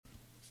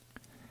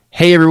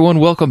Hey everyone,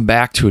 welcome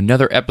back to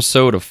another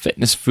episode of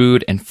Fitness,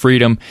 Food, and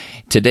Freedom.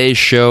 Today's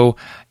show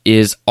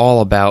is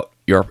all about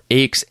your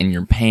aches and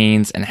your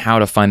pains and how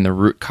to find the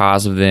root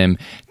cause of them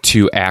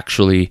to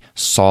actually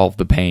solve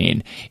the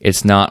pain.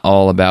 It's not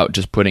all about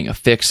just putting a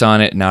fix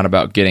on it, not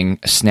about getting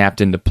snapped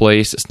into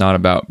place. It's not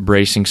about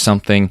bracing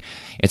something.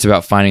 It's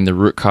about finding the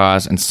root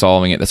cause and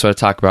solving it. That's what I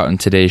talk about in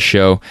today's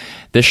show.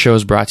 This show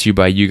is brought to you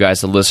by you guys,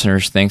 the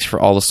listeners. Thanks for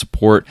all the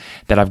support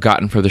that I've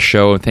gotten for the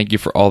show, and thank you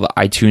for all the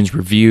iTunes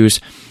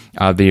reviews.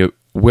 The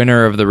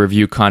winner of the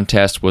review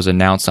contest was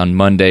announced on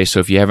Monday, so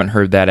if you haven't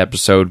heard that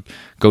episode,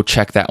 go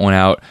check that one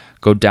out.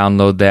 Go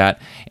download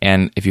that,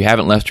 and if you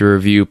haven't left a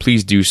review,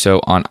 please do so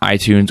on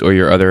iTunes or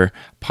your other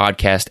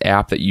podcast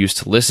app that you use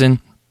to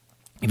listen.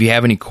 If you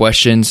have any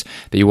questions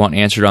that you want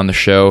answered on the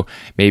show,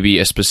 maybe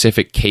a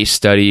specific case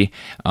study,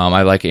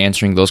 I like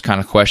answering those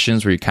kind of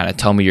questions where you kind of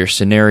tell me your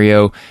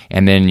scenario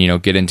and then,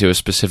 get into a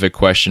specific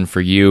question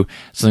for you,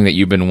 something that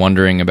you've been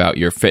wondering about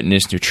your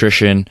fitness,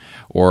 nutrition,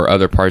 or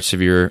other parts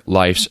of your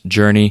life's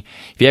journey.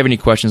 If you have any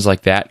questions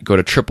like that, go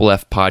to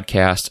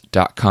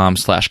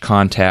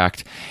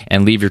triplefpodcast.com/contact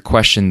and leave your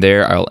question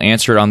there. I'll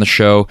answer it on the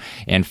show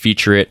and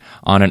feature it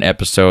on an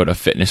episode of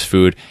Fitness,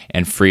 Food,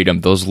 and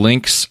Freedom. Those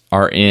links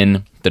are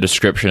in the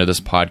description of this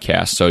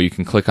podcast, so you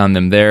can click on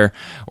them there,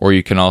 or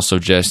you can also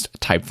just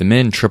type them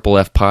in,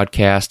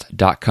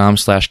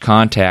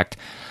 triplefpodcast.com/contact.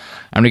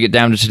 I'm going to get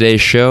down to today's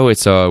show.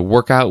 It's a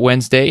Workout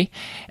Wednesday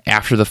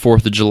after the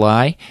 4th of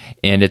July,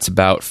 and it's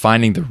about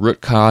finding the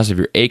root cause of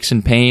your aches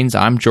and pains.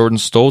 I'm Jordan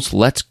Stoltz.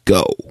 Let's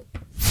go.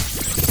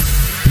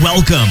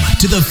 Welcome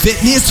to the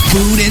Fitness,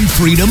 Food, and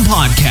Freedom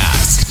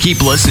Podcast.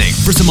 Keep listening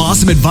for some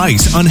awesome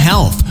advice on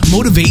health,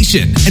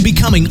 motivation, and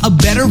becoming a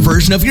better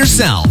version of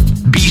yourself.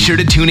 Be sure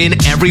to tune in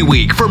every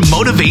week for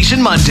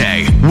Motivation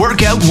Monday,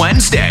 Workout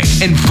Wednesday,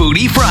 and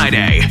Foodie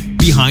Friday.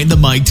 Behind the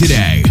mic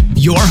today,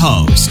 your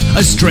host,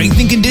 a strength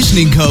and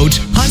conditioning coach,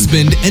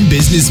 husband, and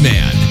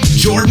businessman,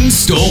 Jordan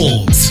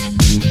Stoltz.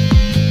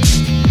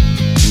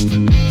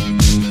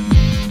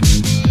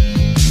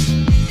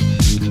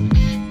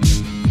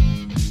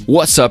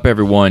 What's up,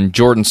 everyone?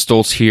 Jordan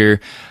Stoltz here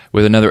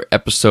with another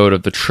episode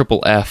of the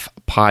Triple F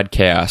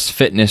Podcast,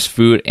 Fitness,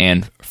 Food,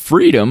 and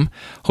Freedom.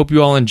 Hope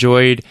you all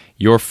enjoyed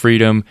your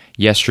freedom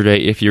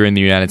yesterday if you're in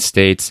the United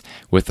States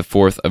with the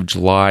 4th of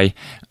July.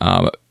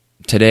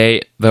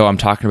 Today, though, I'm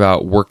talking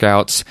about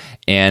workouts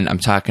and I'm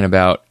talking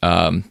about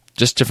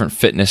just different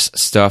fitness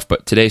stuff,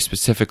 but today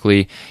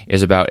specifically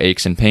is about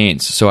aches and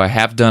pains. So I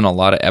have done a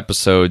lot of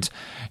episodes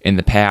in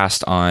the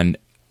past on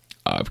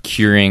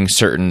curing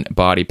certain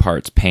body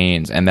parts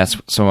pains, and that's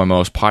some of my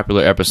most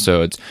popular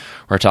episodes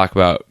where I talk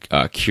about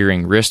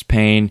curing wrist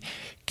pain,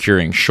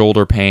 curing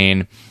shoulder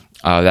pain,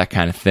 that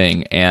kind of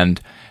thing. And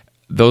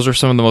those are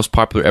some of the most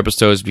popular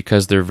episodes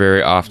because they're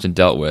very often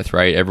dealt with,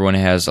 right? Everyone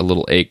has a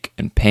little ache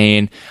and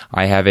pain.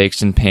 I have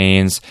aches and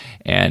pains,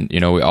 and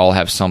we all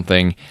have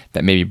something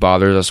that maybe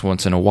bothers us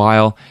once in a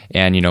while,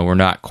 and we're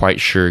not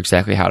quite sure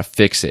exactly how to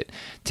fix it.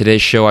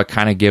 Today's show, I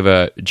kind of give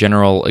a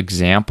general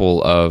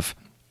example of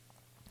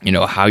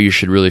how you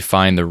should really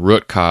find the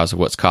root cause of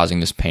what's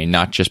causing this pain,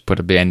 not just put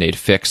a Band-Aid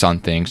fix on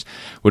things,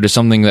 which is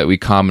something that we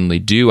commonly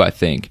do, I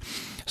think.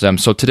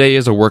 So today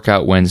is a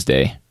Workout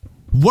Wednesday.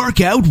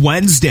 Workout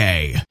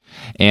Wednesday.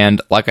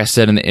 And like I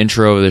said in the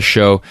intro of the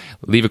show,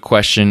 leave a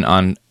question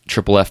on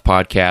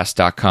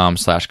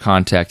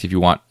triplefpodcast.com/contact if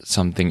you want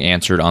something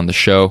answered on the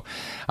show.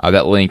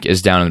 That link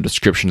is down in the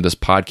description of this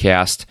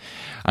podcast.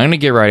 I'm going to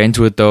get right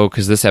into it, though,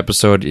 because this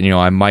episode,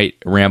 I might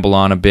ramble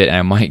on a bit and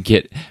I might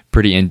get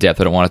pretty in-depth.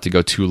 I don't want it to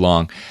go too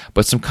long.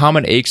 But some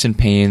common aches and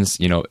pains,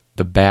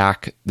 the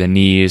back, the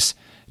knees,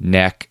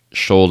 neck,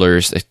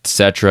 shoulders,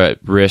 etc.,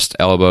 wrist,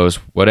 elbows,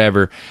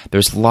 whatever.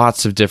 There's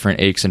lots of different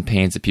aches and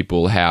pains that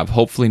people will have.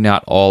 Hopefully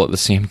not all at the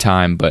same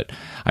time, but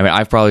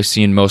I've probably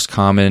seen most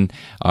common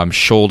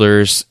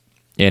shoulders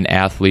in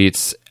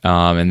athletes,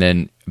 and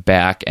then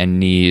back and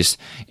knees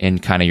in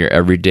kind of your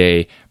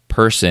everyday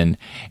person.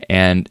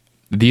 And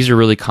these are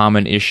really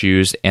common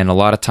issues, and a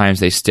lot of times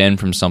they stem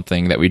from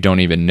something that we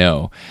don't even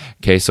know.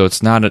 Okay, so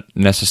it's not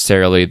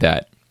necessarily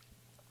that,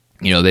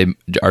 they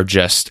are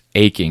just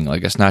aching.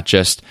 Like, it's not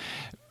just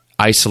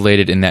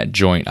isolated in that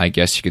joint, I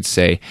guess you could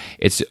say.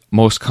 It's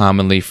most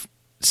commonly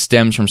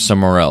stems from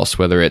somewhere else,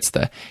 whether it's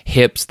the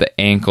hips,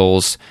 the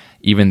ankles,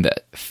 even the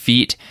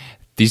feet.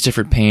 These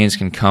different pains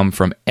can come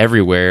from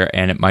everywhere,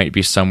 and it might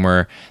be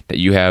somewhere that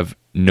you have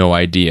no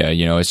idea.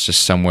 It's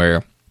just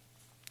somewhere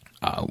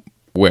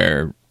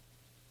where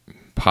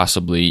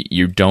possibly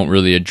you don't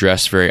really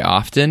address very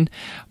often,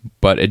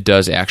 but it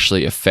does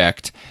actually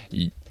affect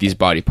these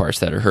body parts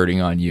that are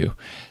hurting on you.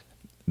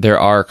 There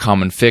are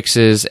common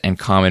fixes and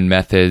common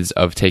methods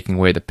of taking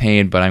away the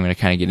pain, but I'm going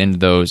to kind of get into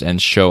those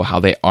and show how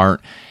they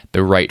aren't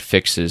the right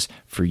fixes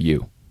for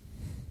you.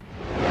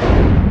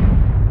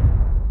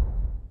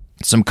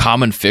 Some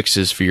common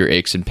fixes for your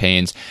aches and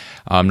pains.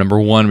 Number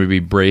one would be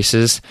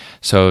braces.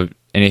 So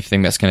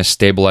anything that's going to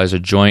stabilize a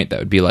joint, that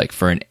would be like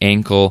for an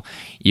ankle,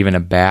 even a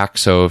back.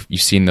 So if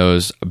you've seen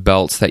those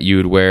belts that you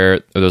would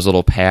wear, or those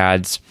little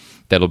pads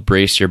that'll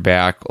brace your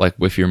back, like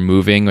if you're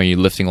moving or you're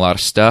lifting a lot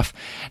of stuff.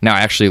 Now,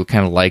 I actually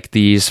kind of like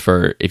these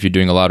for if you're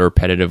doing a lot of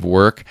repetitive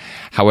work.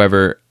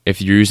 However, if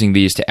you're using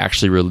these to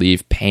actually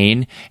relieve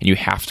pain and you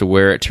have to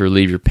wear it to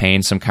relieve your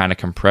pain, some kind of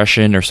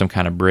compression or some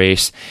kind of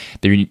brace,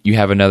 then you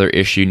have another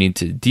issue you need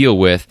to deal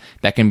with.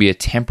 That can be a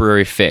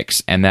temporary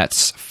fix, and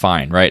that's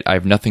fine, right? I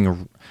have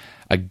nothing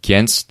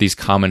against these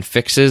common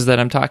fixes that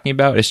I'm talking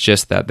about. It's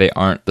just that they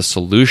aren't the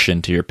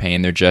solution to your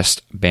pain. They're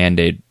just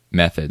Band-Aid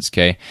methods,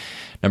 okay?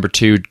 Number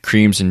 2,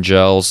 creams and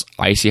gels,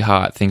 icy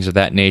hot, things of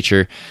that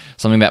nature.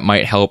 Something that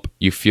might help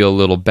you feel a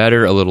little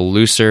better, a little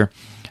looser.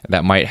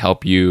 That might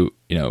help you,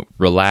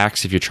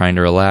 relax if you're trying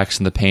to relax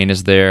and the pain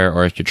is there,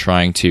 or if you're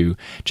trying to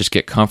just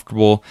get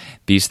comfortable.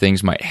 These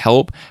things might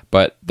help,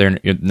 but they're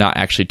not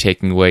actually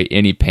taking away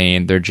any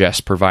pain. They're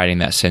just providing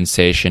that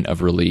sensation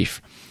of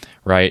relief,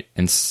 right?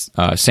 And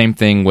same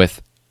thing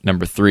with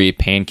number 3,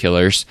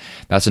 painkillers.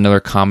 That's another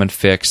common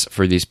fix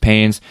for these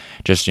pains.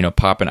 Just,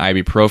 pop an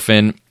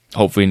ibuprofen.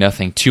 Hopefully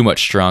nothing too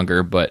much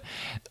stronger, but,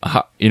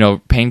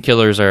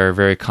 painkillers are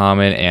very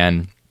common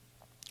and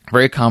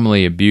very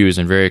commonly abused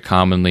and very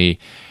commonly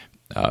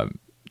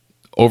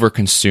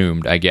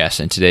overconsumed, I guess,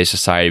 in today's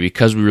society,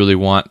 because we really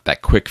want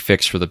that quick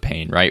fix for the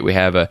pain, right? We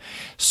have a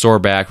sore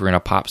back, we're going to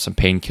pop some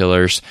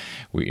painkillers.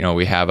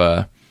 We have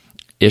a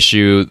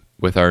issue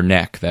with our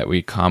neck that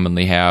we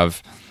commonly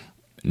have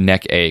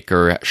neck ache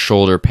or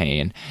shoulder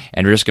pain,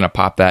 and we're just going to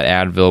pop that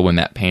Advil when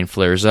that pain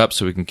flares up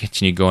so we can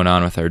continue going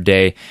on with our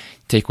day,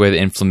 take away the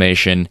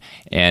inflammation,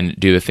 and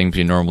do the things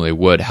you normally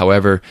would.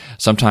 However,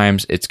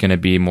 sometimes it's going to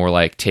be more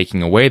like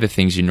taking away the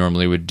things you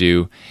normally would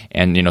do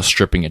and,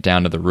 stripping it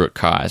down to the root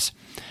cause.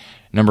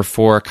 Number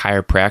 4,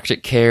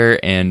 chiropractic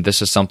care, and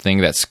this is something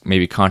that's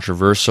maybe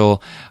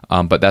controversial,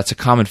 but that's a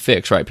common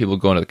fix, right? People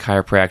go into the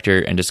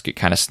chiropractor and just get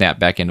kind of snapped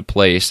back into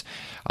place,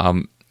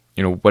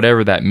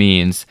 whatever that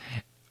means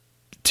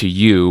to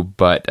you,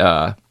 but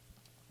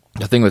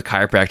the thing with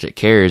chiropractic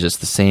care is it's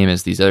the same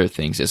as these other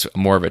things. It's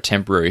more of a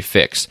temporary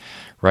fix,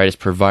 right? It's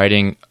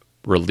providing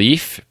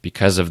relief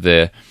because of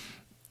the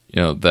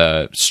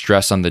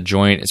stress on the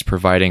joint. It's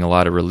providing a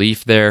lot of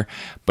relief there,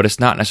 but it's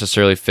not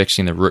necessarily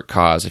fixing the root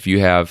cause. If you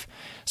have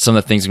some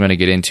of the things I'm going to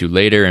get into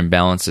later,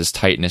 imbalances,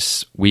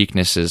 tightness,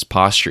 weaknesses,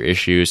 posture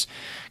issues,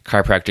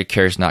 chiropractic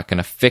care is not going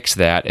to fix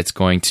that. It's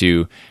going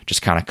to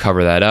just kind of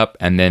cover that up,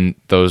 and then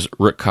those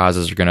root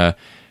causes are going to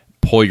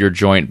pull your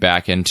joint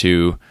back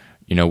into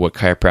what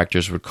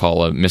chiropractors would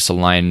call a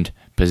misaligned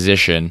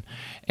position,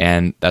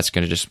 and that's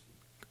going to just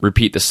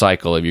repeat the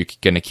cycle of you're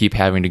going to keep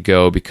having to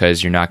go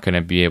because you're not going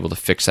to be able to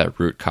fix that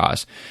root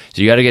cause.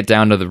 So you got to get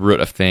down to the root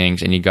of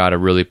things, and you got to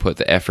really put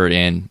the effort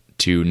in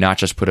to not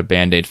just put a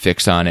Band-Aid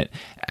fix on it,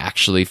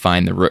 actually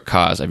find the root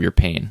cause of your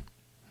pain.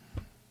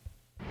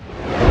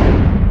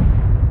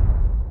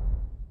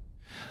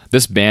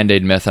 This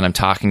Band-Aid method I'm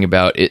talking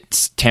about,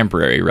 it's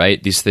temporary,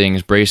 right? These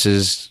things,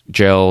 braces,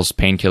 gels,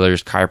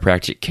 painkillers,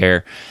 chiropractic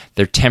care,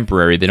 they're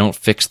temporary. They don't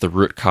fix the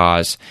root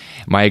cause.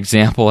 My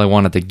example I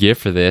wanted to give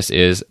for this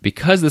is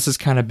because this has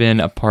kind of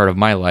been a part of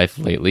my life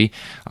lately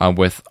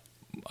with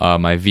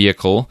my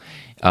vehicle.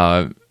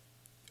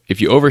 If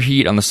you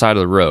overheat on the side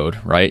of the road,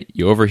 right?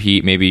 You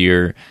overheat, maybe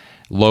you're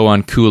low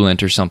on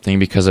coolant or something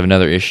because of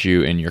another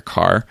issue in your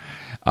car.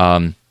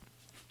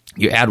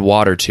 You add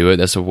water to it.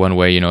 That's one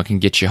way, it can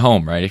get you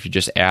home, right? If you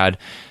just add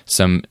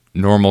some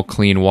normal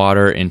clean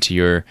water into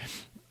your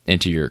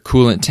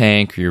coolant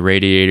tank or your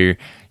radiator,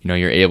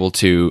 you're able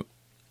to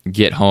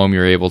get home.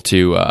 You're able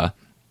to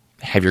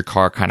have your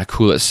car kind of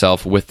cool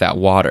itself with that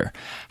water.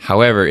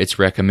 However, it's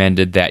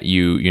recommended that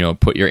you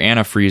put your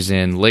antifreeze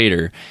in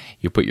later.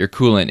 You put your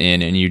coolant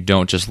in, and you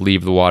don't just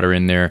leave the water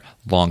in there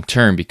long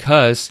term,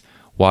 because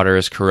water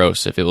is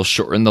corrosive. It will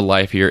shorten the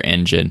life of your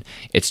engine.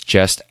 It's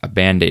just a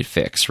Band-Aid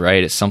fix,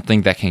 right? It's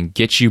something that can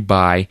get you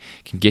by,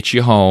 can get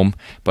you home,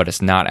 but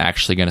it's not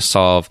actually going to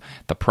solve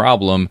the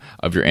problem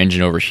of your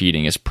engine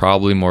overheating. It's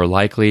probably more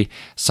likely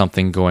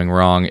something going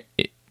wrong,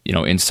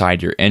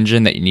 inside your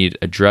engine that you need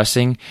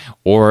addressing,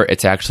 or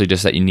it's actually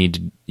just that you need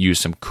to use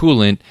some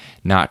coolant,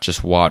 not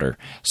just water.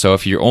 So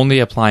if you're only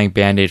applying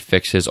Band-Aid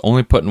fixes,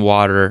 only putting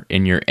water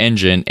in your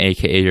engine,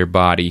 aka your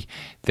body,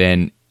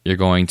 then you're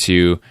going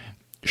to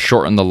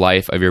shorten the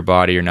life of your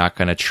body. You're not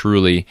going to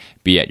truly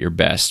be at your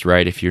best,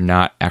 right? If you're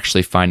not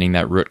actually finding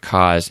that root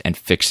cause and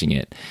fixing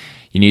it.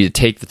 You need to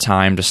take the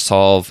time to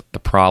solve the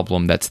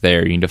problem that's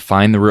there. You need to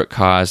find the root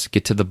cause,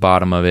 get to the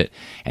bottom of it,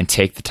 and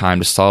take the time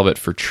to solve it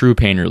for true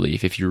pain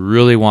relief. If you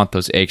really want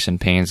those aches and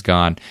pains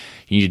gone,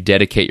 you need to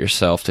dedicate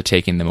yourself to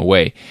taking them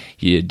away.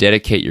 You need to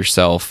dedicate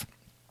yourself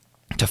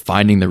to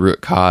finding the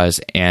root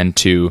cause and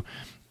to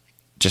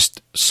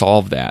just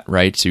solve that,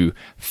 right? To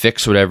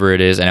fix whatever it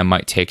is, and it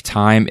might take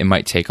time. It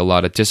might take a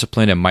lot of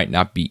discipline. It might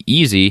not be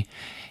easy.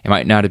 It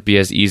might not be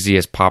as easy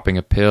as popping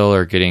a pill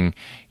or getting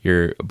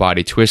your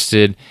body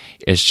twisted.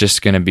 It's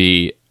just going to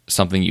be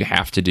something you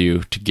have to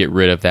do to get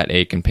rid of that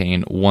ache and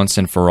pain once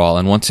and for all.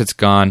 And once it's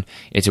gone,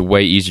 it's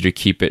way easier to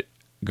keep it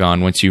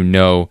gone once you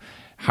know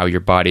how your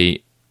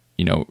body,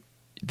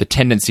 the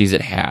tendencies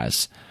it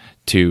has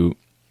to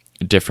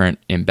different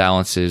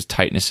imbalances,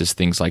 tightnesses,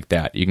 things like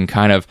that. You can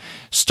kind of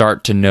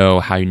start to know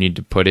how you need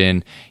to put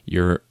in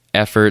your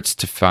efforts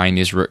to find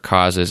these root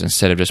causes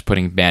instead of just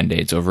putting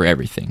Band-Aids over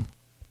everything.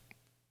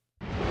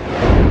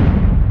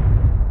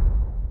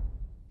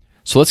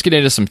 So let's get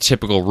into some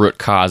typical root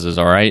causes,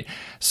 all right?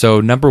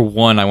 So number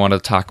one I want to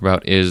talk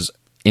about is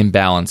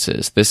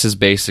imbalances. This is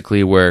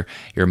basically where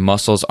your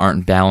muscles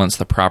aren't balanced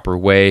the proper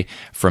way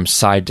from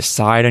side to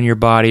side on your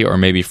body or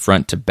maybe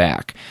front to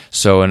back.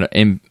 So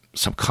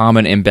some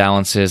common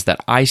imbalances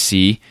that I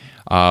see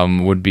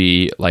would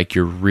be like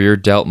your rear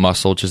delt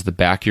muscle, which is the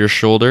back of your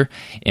shoulder,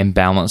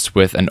 imbalanced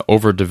with an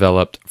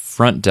overdeveloped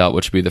front delt,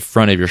 which would be the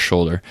front of your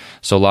shoulder.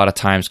 So a lot of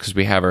times, because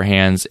we have our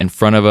hands in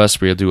front of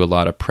us, we'll do a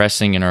lot of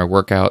pressing in our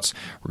workouts.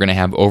 We're going to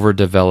have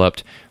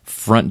overdeveloped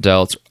front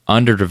delts,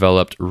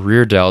 underdeveloped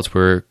rear delts,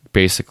 where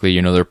basically,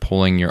 they're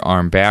pulling your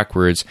arm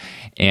backwards.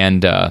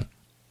 And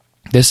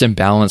this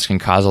imbalance can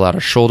cause a lot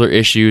of shoulder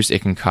issues.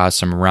 It can cause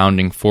some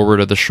rounding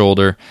forward of the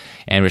shoulder,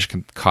 and which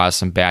can cause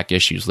some back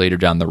issues later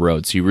down the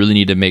road. So you really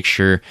need to make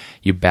sure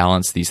you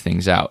balance these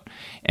things out.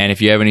 And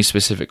if you have any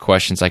specific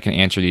questions, I can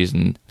answer these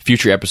in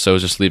future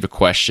episodes. Just leave a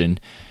question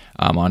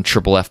on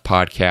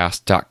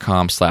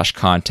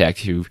triplefpodcast.com/contact.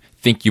 If you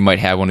think you might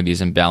have one of these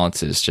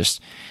imbalances,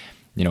 just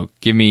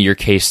give me your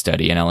case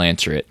study and I'll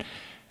answer it.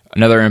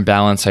 Another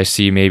imbalance I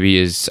see maybe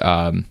is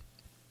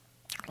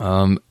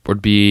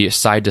would be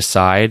side to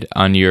side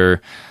on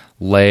your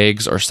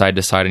legs or side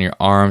to side on your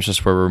arms,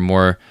 just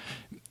where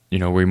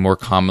we more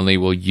commonly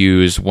will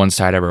use one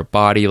side of our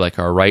body, like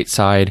our right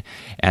side,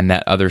 and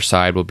that other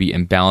side will be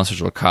imbalanced,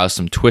 which will cause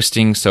some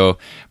twisting. So,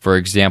 for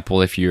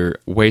example, if you're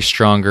way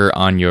stronger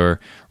on your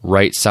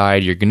right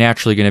side, you're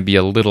naturally going to be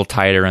a little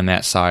tighter on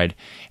that side.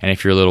 And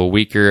if you're a little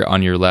weaker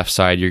on your left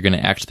side, you're going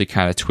to actually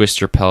kind of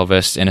twist your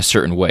pelvis in a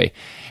certain way.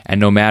 And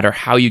no matter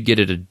how you get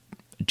it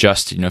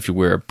adjusted, if you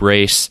wear a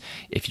brace,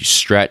 if you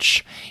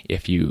stretch,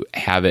 if you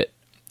have it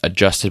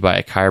adjusted by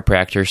a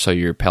chiropractor so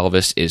your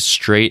pelvis is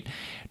straight,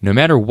 no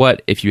matter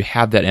what, if you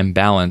have that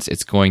imbalance,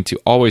 it's going to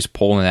always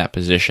pull in that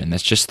position.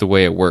 That's just the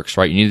way it works,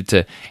 right? You need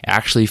to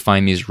actually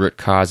find these root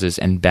causes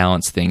and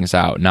balance things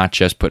out, not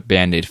just put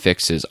Band-Aid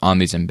fixes on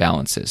these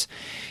imbalances.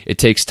 It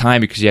takes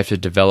time because you have to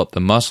develop the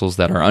muscles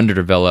that are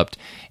underdeveloped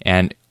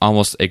and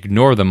almost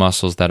ignore the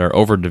muscles that are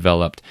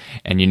overdeveloped.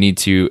 And you need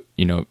to,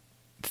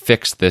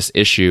 fix this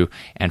issue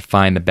and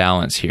find the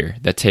balance here.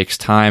 That takes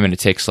time and it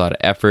takes a lot of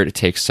effort. It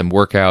takes some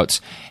workouts,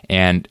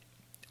 and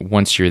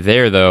once you're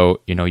there,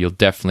 though, you'll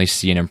definitely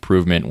see an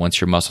improvement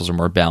once your muscles are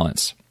more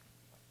balanced.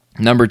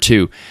 Number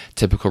two,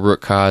 typical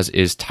root cause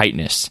is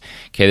tightness.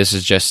 Okay, this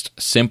is just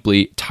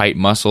simply tight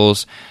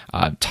muscles,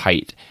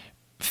 tight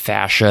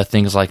fascia,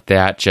 things like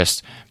that,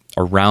 just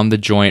around the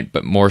joint,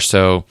 but more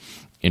so,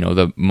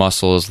 the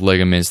muscles,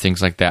 ligaments, things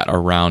like that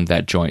around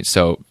that joint.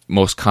 So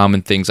most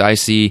common things I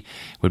see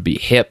would be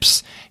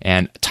hips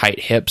and tight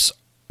hips,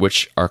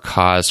 which are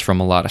caused from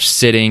a lot of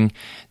sitting.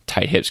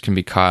 Tight hips can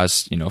be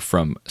caused,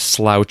 from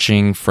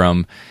slouching,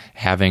 from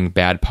having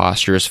bad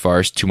posture as far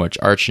as too much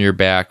arch in your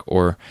back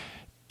or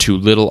too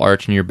little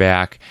arch in your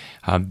back.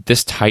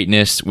 This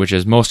tightness, which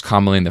is most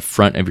commonly in the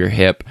front of your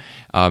hip,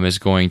 is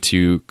going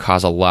to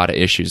cause a lot of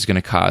issues. It's going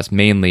to cause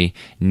mainly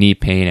knee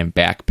pain and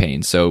back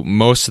pain. So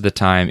most of the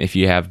time, if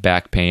you have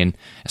back pain,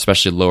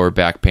 especially lower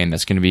back pain,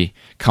 that's going to be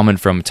coming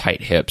from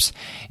tight hips.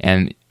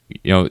 And,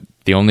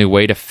 the only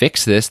way to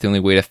fix this, the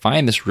only way to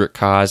find this root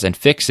cause and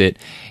fix it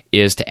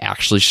is to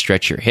actually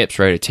stretch your hips,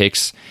 right? It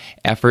takes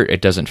effort.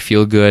 It doesn't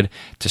feel good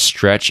to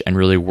stretch and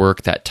really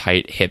work that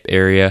tight hip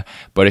area.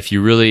 But if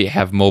you really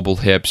have mobile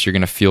hips, you're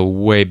going to feel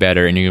way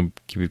better and you're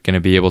going to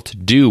be able to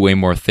do way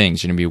more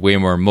things. You're going to be way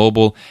more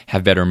mobile,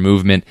 have better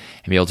movement,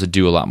 and be able to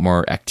do a lot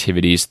more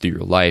activities through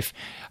your life.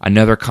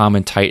 Another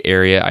common tight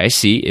area I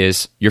see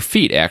is your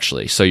feet,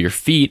 actually. So your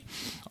feet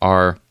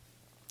are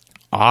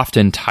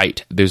often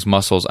tight, those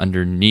muscles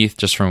underneath,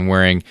 just from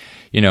wearing,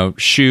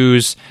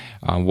 shoes,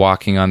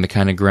 walking on the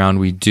kind of ground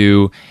we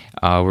do.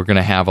 We're going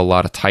to have a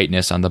lot of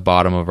tightness on the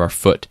bottom of our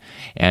foot,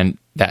 and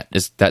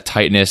that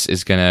tightness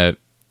is going to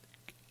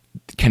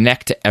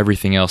connect to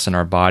everything else in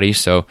our body.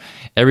 So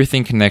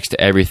everything connects to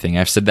everything.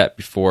 I've said that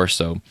before.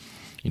 So,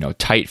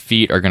 tight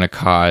feet are going to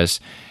cause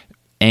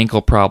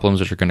ankle problems,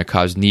 which are going to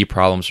cause knee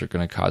problems, which are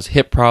going to cause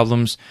hip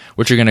problems,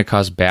 which are going to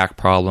cause back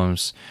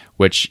problems,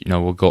 which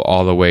will go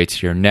all the way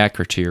to your neck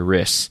or to your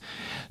wrists.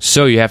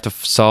 So you have to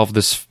solve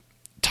this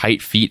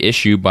tight feet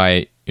issue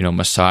by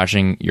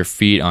massaging your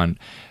feet on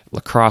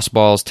lacrosse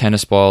balls,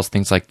 tennis balls,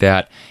 things like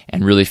that,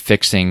 and really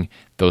fixing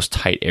those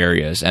tight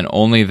areas. And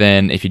only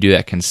then, if you do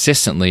that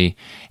consistently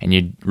and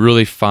you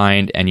really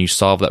find and you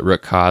solve that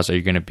root cause, are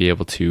you going to be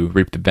able to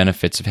reap the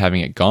benefits of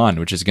having it gone,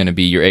 which is going to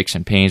be your aches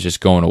and pains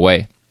just going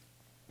away.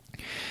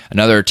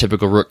 Another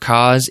typical root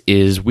cause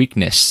is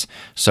weakness.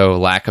 So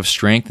lack of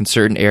strength in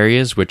certain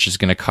areas, which is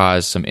going to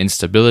cause some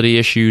instability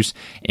issues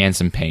and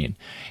some pain.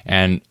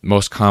 And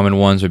most common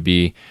ones would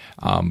be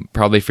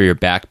probably for your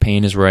back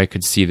pain is where I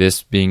could see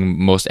this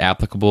being most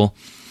applicable.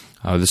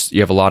 You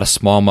have a lot of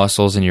small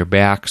muscles in your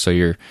back, so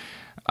your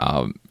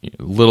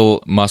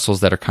little muscles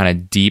that are kind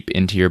of deep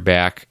into your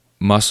back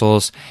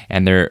muscles,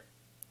 and they're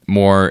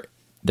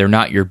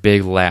not your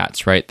big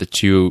lats, right? The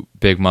two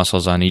big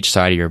muscles on each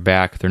side of your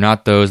back. They're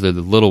not those. They're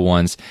the little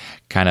ones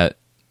kind of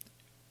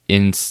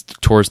in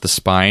towards the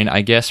spine,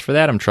 I guess. For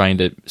that, I'm trying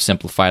to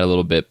simplify it a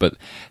little bit, but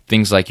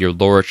things like your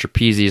lower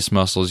trapezius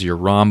muscles, your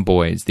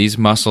rhomboids, these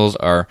muscles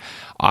are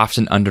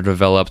often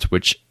underdeveloped,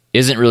 which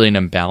isn't really an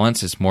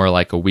imbalance. It's more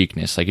like a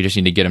weakness. Like you just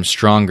need to get them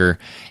stronger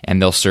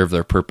and they'll serve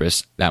their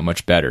purpose that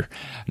much better.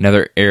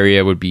 Another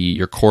area would be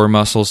your core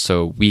muscles.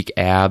 So weak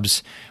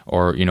abs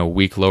or,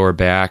 weak lower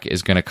back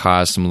is going to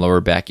cause some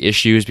lower back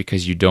issues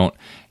because you don't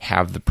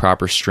have the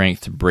proper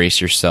strength to brace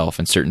yourself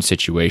in certain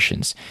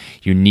situations.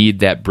 You need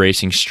that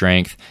bracing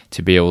strength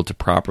to be able to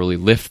properly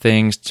lift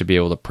things, to be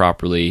able to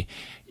properly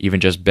even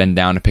just bend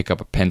down to pick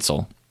up a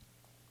pencil.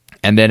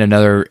 And then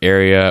another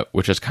area,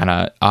 which is kind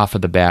of off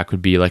of the back,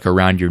 would be like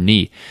around your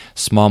knee.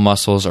 Small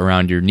muscles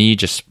around your knee,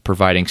 just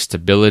providing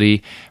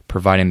stability,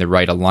 providing the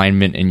right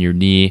alignment in your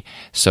knee.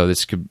 So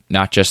this could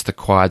not just the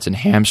quads and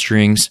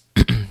hamstrings,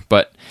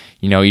 but,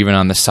 even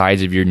on the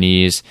sides of your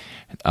knees,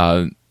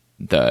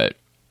 the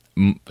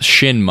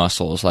shin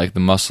muscles, like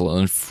the muscle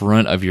in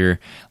front of your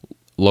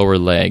lower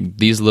leg.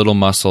 These little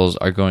muscles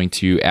are going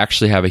to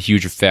actually have a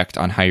huge effect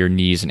on how your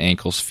knees and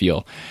ankles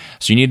feel.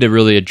 So you need to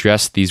really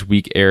address these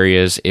weak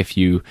areas if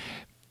you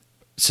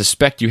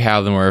suspect you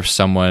have them, or if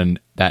someone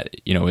that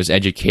is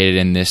educated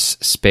in this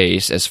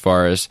space as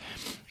far as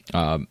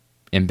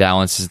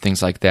imbalances and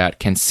things like that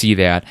can see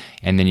that,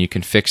 and then you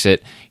can fix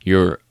it.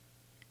 You're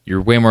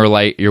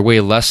way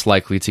less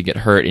likely to get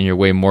hurt, and you're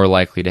way more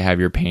likely to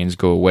have your pains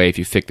go away if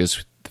you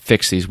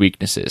fix these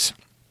weaknesses.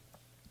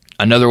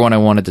 Another one I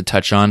wanted to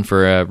touch on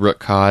for a root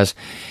cause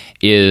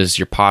is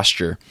your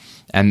posture.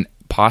 And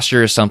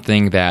posture is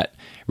something that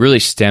really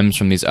stems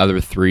from these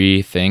other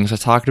three things I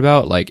talked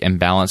about, like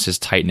imbalances,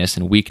 tightness,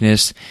 and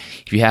weakness.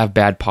 If you have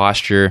bad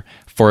posture,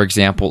 for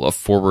example, a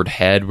forward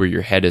head where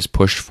your head is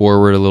pushed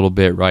forward a little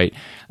bit, right?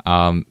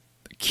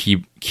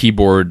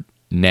 Keyboard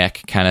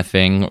neck kind of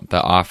thing,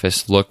 the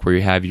office look where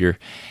you have your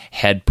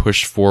head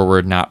pushed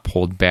forward, not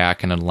pulled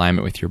back in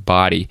alignment with your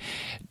body.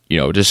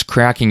 Just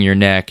cracking your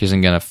neck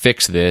isn't going to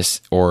fix this,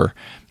 or,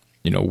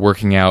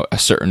 working out a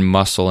certain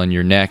muscle in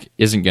your neck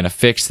isn't going to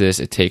fix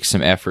this. It takes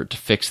some effort to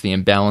fix the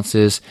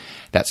imbalances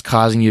that's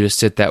causing you to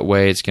sit that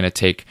way. It's going to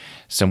take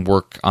some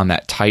work on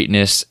that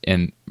tightness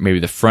and maybe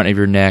the front of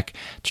your neck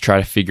to try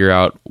to figure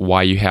out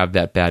why you have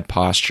that bad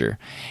posture.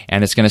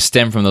 And it's going to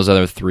stem from those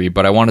other three,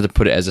 but I wanted to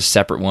put it as a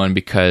separate one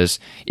because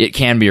it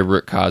can be a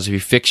root cause. If you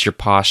fix your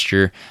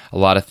posture, a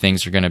lot of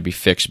things are going to be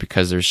fixed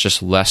because there's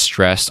just less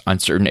stress on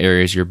certain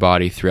areas of your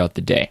body throughout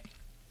the day.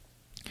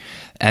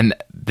 And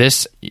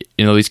this,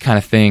 these kind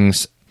of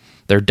things,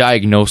 they're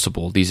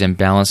diagnosable, these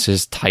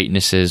imbalances,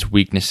 tightnesses,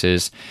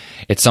 weaknesses.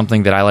 It's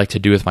something that I like to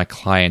do with my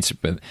clients.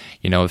 But,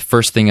 the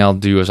first thing I'll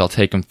do is I'll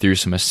take them through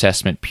some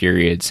assessment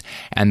periods.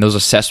 And those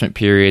assessment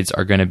periods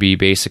are going to be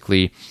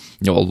basically,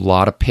 a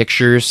lot of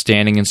pictures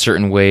standing in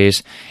certain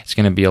ways. It's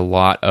going to be a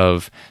lot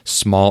of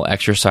small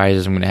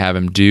exercises I'm going to have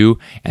them do,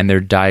 and they're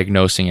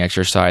diagnosing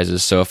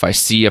exercises. So if I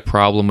see a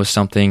problem with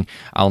something,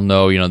 I'll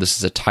know, this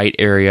is a tight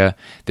area,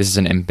 this is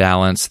an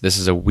imbalance, this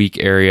is a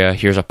weak area,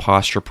 here's a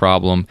posture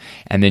problem,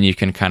 and then you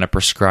can kind of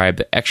prescribe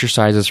the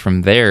exercises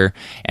from there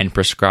and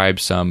prescribe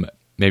some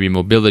maybe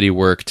mobility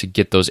work to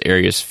get those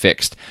areas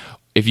fixed.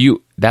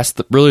 That's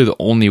really the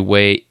only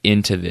way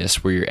into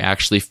this, where you're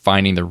actually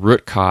finding the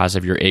root cause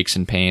of your aches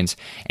and pains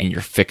and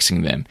you're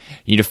fixing them.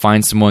 You need to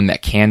find someone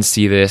that can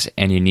see this,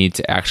 and you need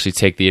to actually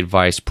take the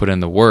advice, put in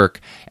the work,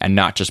 and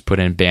not just put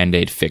in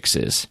Band-Aid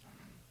fixes.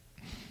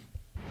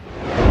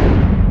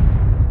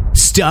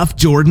 Stuff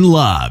Jordan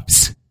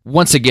loves.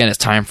 Once again, it's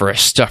time for a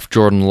Stuff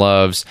Jordan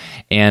Loves,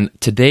 and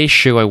today's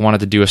show I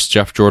wanted to do a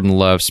Stuff Jordan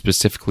Loves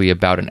specifically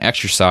about an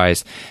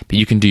exercise that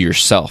you can do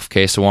yourself.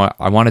 Okay, so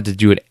I wanted to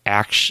do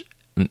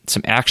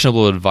some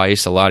actionable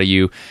advice. A lot of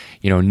you,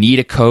 need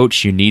a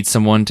coach. You need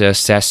someone to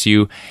assess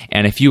you.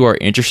 And if you are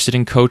interested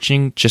in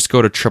coaching, just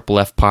go to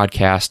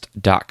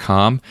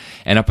triplefpodcast.com.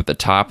 And up at the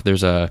top,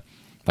 there's a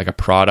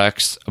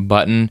products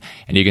button,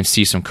 and you can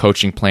see some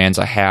coaching plans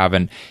I have.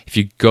 And if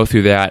you go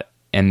through that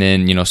and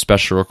then,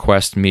 special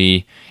request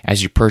me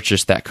as you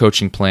purchase that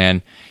coaching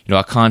plan,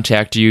 I'll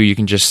contact you. You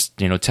can just,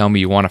 tell me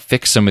you want to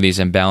fix some of these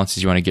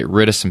imbalances. You want to get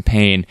rid of some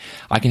pain.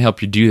 I can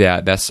help you do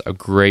that. That's a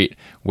great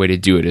way to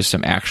do it, is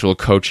some actual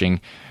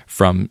coaching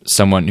from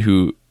someone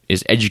who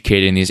is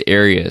educated in these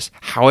areas.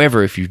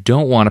 However, if you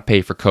don't want to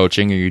pay for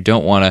coaching, or you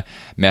don't want to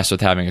mess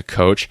with having a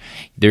coach,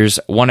 there's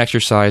one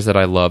exercise that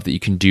I love that you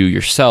can do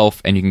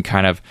yourself, and you can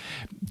kind of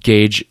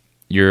gauge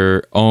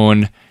your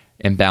own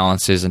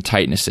imbalances and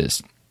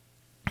tightnesses.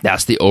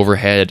 That's the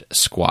overhead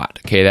squat.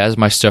 Okay, that is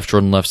my Stuff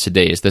Jordan Loves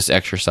today, is this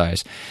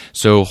exercise.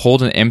 So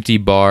hold an empty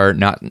bar,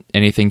 not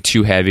anything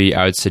too heavy.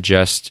 I would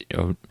suggest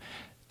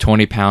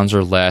 20 pounds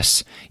or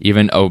less.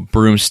 Even a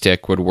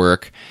broomstick would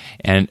work.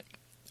 And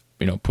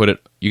put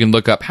it. You can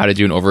look up how to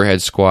do an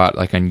overhead squat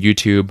like on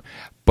YouTube.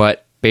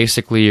 But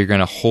basically, you're going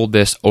to hold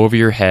this over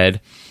your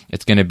head.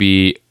 It's going to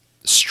be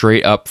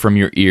straight up from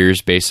your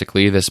ears,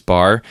 basically, this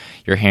bar.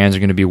 Your hands are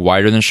going to be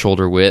wider than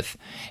shoulder width,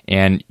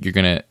 and you're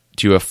going to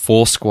do a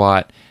full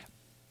squat,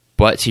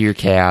 butt to your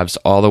calves,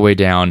 all the way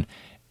down,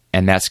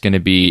 and that's going to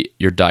be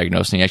your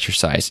diagnosing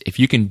exercise. If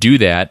you can do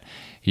that,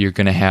 you're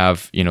going to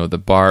have, the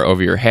bar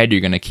over your head.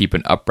 You're going to keep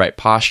an upright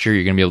posture.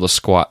 You're going to be able to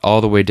squat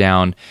all the way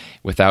down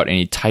without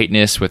any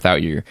tightness,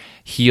 without your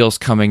heels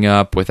coming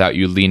up, without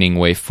you leaning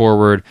way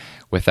forward,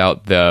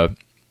 without the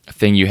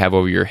thing you have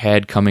over your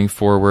head coming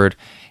forward.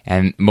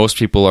 And most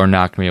people are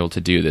not going to be able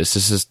to do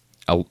this.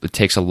 It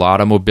takes a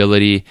lot of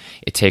mobility,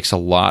 it takes a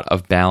lot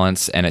of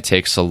balance, and it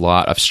takes a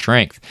lot of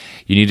strength.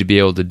 You need to be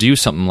able to do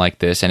something like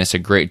this, and it's a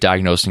great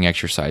diagnosing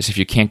exercise. If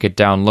you can't get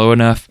down low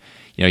enough,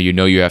 you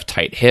know you have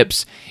tight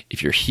hips.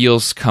 If your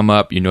heels come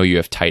up, you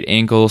have tight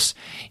ankles.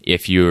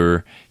 If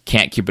you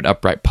can't keep an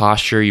upright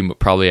posture, you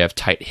probably have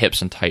tight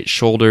hips and tight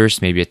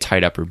shoulders, maybe a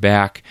tight upper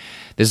back.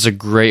 This is a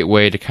great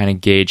way to kind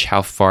of gauge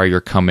how far you're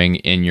coming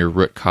in your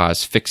root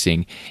cause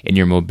fixing in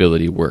your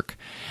mobility work.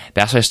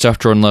 That's why stuff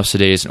Jordan loves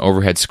today is an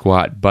overhead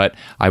squat, but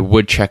I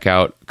would check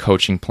out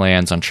coaching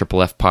plans on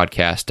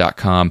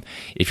triplefpodcast.com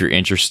if you're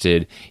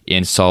interested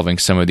in solving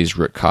some of these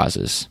root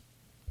causes.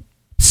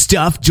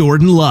 Stuff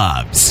Jordan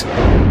loves.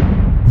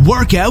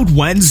 Workout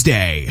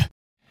Wednesday.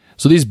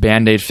 So these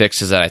Band-Aid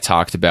fixes that I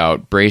talked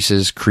about,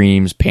 braces,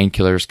 creams,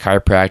 painkillers,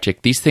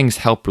 chiropractic, these things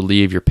help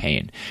relieve your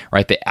pain,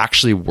 right? They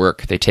actually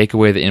work. They take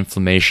away the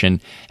inflammation,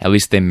 at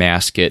least they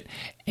mask it,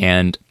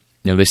 and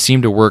they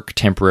seem to work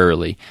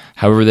temporarily.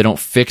 However, they don't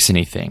fix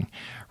anything,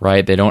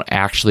 right? They don't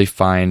actually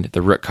find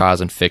the root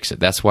cause and fix it.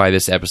 That's why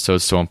this episode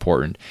is so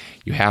important.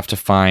 You have to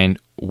find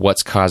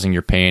what's causing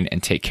your pain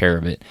and take care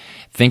of it.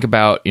 Think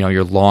about,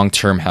 your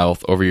long-term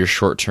health over your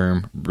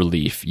short-term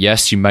relief.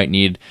 Yes, you might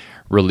need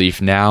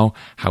relief now.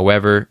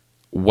 However,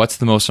 what's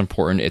the most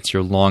important? It's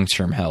your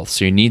long-term health.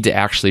 So you need to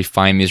actually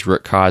find these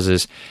root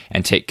causes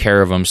and take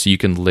care of them so you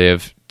can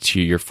live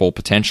to your full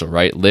potential,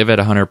 right? Live at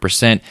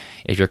 100%.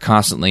 If you're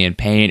constantly in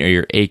pain or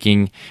you're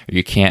aching or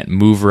you can't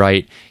move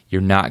right,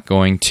 you're not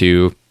going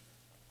to,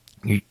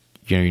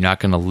 you're not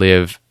going to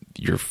live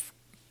your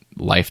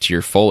life to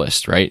your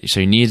fullest, right? So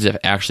you need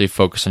to actually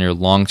focus on your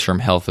long-term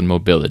health and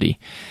mobility.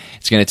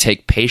 It's going to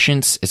take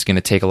patience, it's going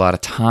to take a lot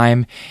of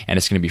time, and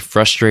it's going to be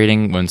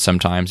frustrating when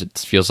sometimes it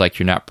feels like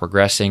you're not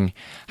progressing.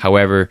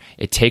 However,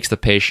 it takes the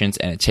patience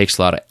and it takes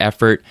a lot of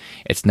effort.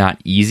 It's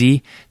not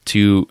easy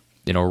to,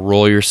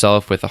 roll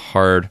yourself with a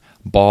hard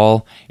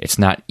ball. It's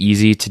not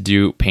easy to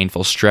do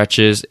painful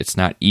stretches. It's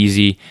not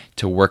easy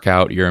to work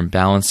out your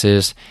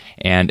imbalances,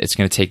 and it's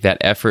going to take that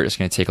effort. It's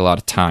going to take a lot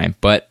of time.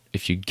 But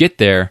if you get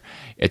there,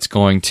 it's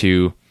going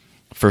to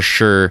for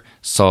sure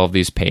solve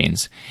these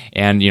pains.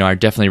 And I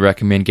definitely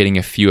recommend getting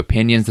a few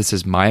opinions. This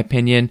is my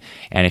opinion,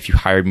 and if you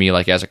hired me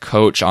like as a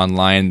coach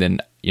online, then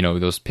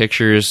those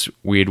pictures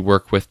we'd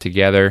work with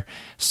together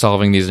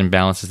solving these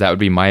imbalances, that would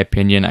be my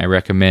opinion. I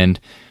recommend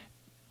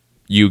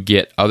you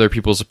get other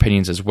people's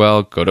opinions as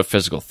well. Go to a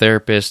physical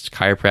therapist,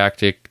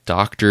 chiropractic,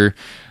 doctor,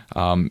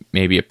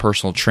 maybe a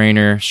personal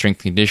trainer,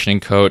 strength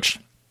conditioning coach.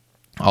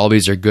 All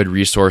these are good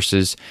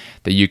resources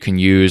that you can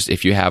use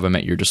if you have them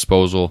at your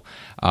disposal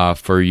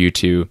for you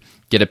to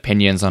get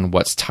opinions on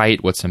what's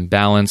tight, what's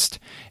imbalanced,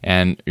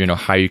 and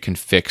how you can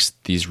fix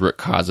these root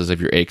causes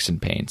of your aches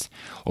and pains.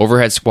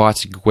 Overhead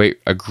squats a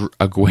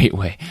great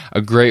way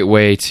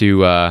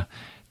to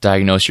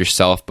diagnose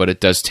yourself, but it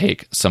does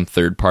take some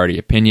third-party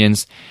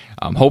opinions.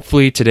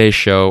 Hopefully today's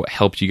show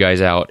helped you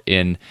guys out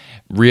in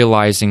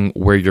realizing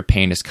where your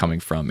pain is coming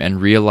from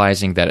and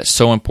realizing that it's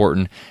so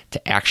important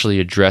to actually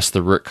address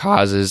the root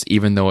causes,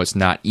 even though it's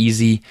not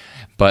easy,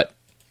 but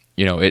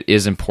it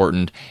is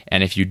important.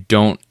 And if you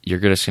don't, you're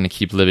just going to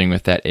keep living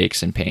with that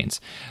aches and pains.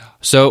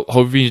 So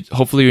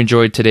hopefully you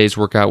enjoyed today's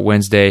Workout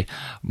Wednesday.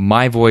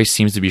 My voice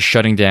seems to be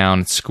shutting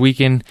down,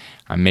 squeaking.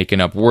 I'm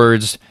making up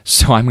words,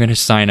 so I'm going to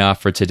sign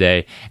off for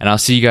today. And I'll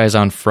see you guys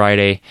on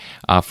Friday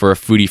for a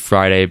Foodie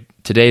Friday.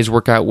 Today's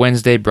Workout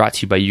Wednesday brought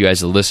to you by you guys,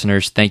 the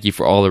listeners. Thank you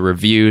for all the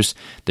reviews,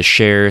 the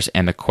shares,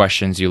 and the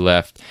questions you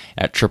left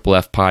at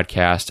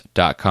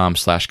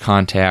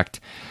triplefpodcast.com/contact.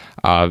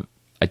 I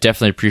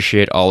definitely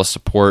appreciate all the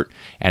support,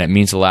 and it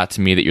means a lot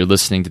to me that you're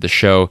listening to the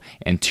show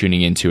and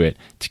tuning into it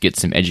to get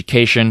some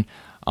education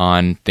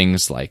on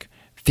things like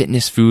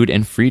fitness, food,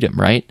 and freedom,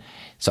 right?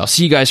 So I'll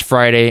see you guys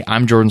Friday.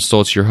 I'm Jordan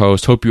Stoltz, your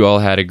host. Hope you all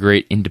had a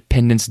great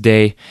Independence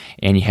Day,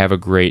 and you have a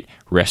great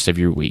rest of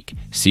your week.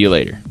 See you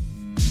later.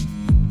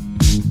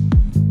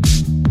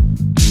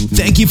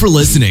 Thank you for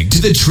listening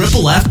to the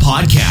Triple F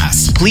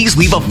Podcast. Please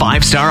leave a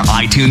 5-star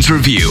iTunes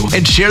review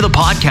and share the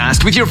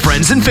podcast with your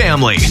friends and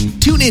family.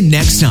 Tune in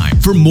next time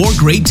for more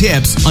great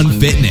tips on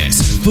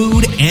fitness,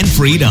 food, and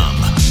freedom.